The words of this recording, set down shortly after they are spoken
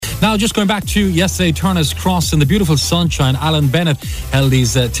Now, just going back to yesterday, Turner's Cross in the beautiful sunshine, Alan Bennett held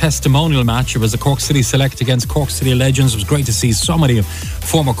his testimonial match. It was a Cork City select against Cork City legends. It was great to see so many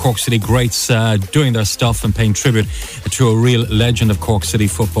former Cork City greats doing their stuff and paying tribute to a real legend of Cork City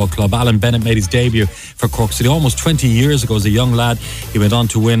Football Club. Alan Bennett made his debut for Cork City almost 20 years ago as a young lad. He went on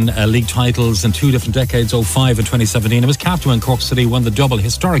to win league titles in two different decades, 05 and 2017. He was captain when Cork City won the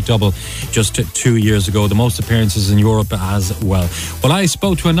historic double, just 2 years ago. The most appearances in Europe as well. Well, I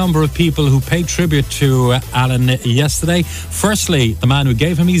spoke to a number of people who paid tribute to Alan yesterday. Firstly, the man who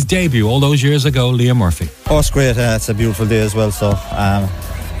gave him his debut all those years ago, Liam Murphy. Oh, it's great. It's a beautiful day as well. So,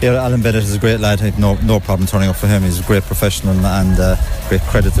 Alan Bennett is a great lad. I have no problem turning up for him. He's a great professional and great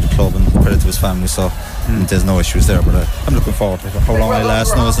credit to the club and credit to his family. So there's no issues there. But I'm looking forward to it. How long I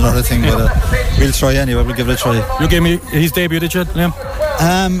last now is another thing. But we'll try anyway. We'll give it a try. You gave me his debut, did you, Liam?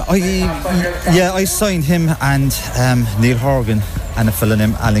 I signed him and Neil Horgan and a fella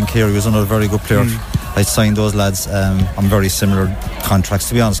named Alan Carey was another very good player. I signed those lads on very similar contracts,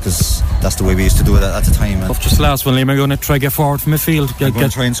 to be honest, because that's the way we used to do it at the time. Just the last one, Liam. Are you going to try get forward from midfield? I'm going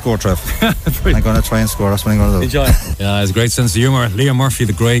to try and score, Trev. I'm going to try and score. That's what I'm going to do. Enjoy. Yeah, it's a great sense of humour. Liam Murphy,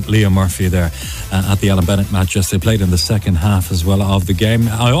 the great Liam Murphy there at the Alan Bennett match. They played in the second half as well of the game.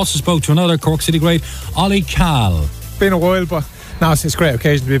 I also spoke to another Cork City great, Ollie Cahill. Been a while, but no, it's a great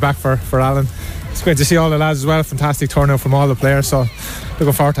occasion to be back for Alan. It's great to see all the lads as well. Fantastic turnout from all the players. So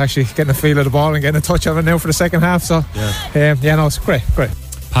looking forward to actually getting a feel of the ball and getting a touch of it now for the second half. So it's great.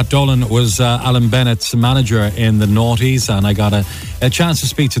 Pat Dolan was Alan Bennett's manager in the noughties, and I got a chance to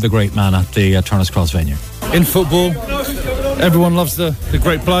speak to the great man at the Turner's Cross venue. In football, everyone loves the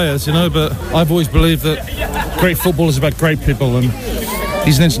great players, but I've always believed that great football is about great people, and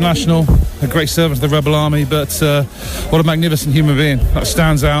he's an international, a great servant to the Rebel Army, but what a magnificent human being. That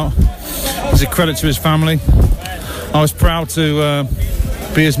stands out. It's a credit to his family. I was proud to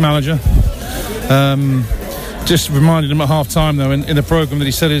be his manager. Just reminded him at half time though in the programme that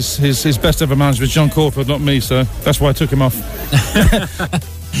he said his best ever manager was John Crawford, not me, so that's why I took him off.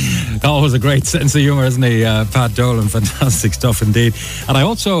 That was a great sense of humour, isn't he, Pat Dolan? Fantastic stuff indeed. And I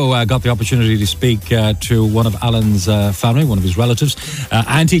also got the opportunity to speak to one of Alan's family, one of his relatives.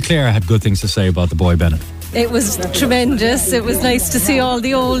 Auntie Claire had good things to say about the boy Bennett. It was tremendous. It was nice to see all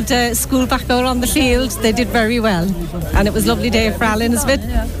the old school back out on the field. They did very well, and it was a lovely day for Alan. It's a bit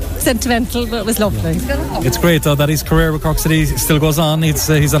sentimental, but it was lovely. It's great though that his career with Cork City still goes on. He's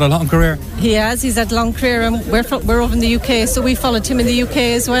had a long career. He has. He's had a long career, and we're over in the UK, so we followed him in the UK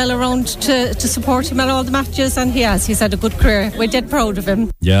as well around to support him at all the matches, and he's had a good career. We're dead proud of him.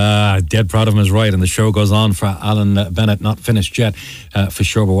 Yeah, dead proud of him is right, and the show goes on for Alan Bennett, not finished yet for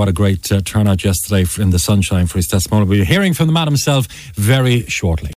sure, but what a great turnout yesterday in the sunshine for his testimonial. We'll be hearing from the man himself very shortly.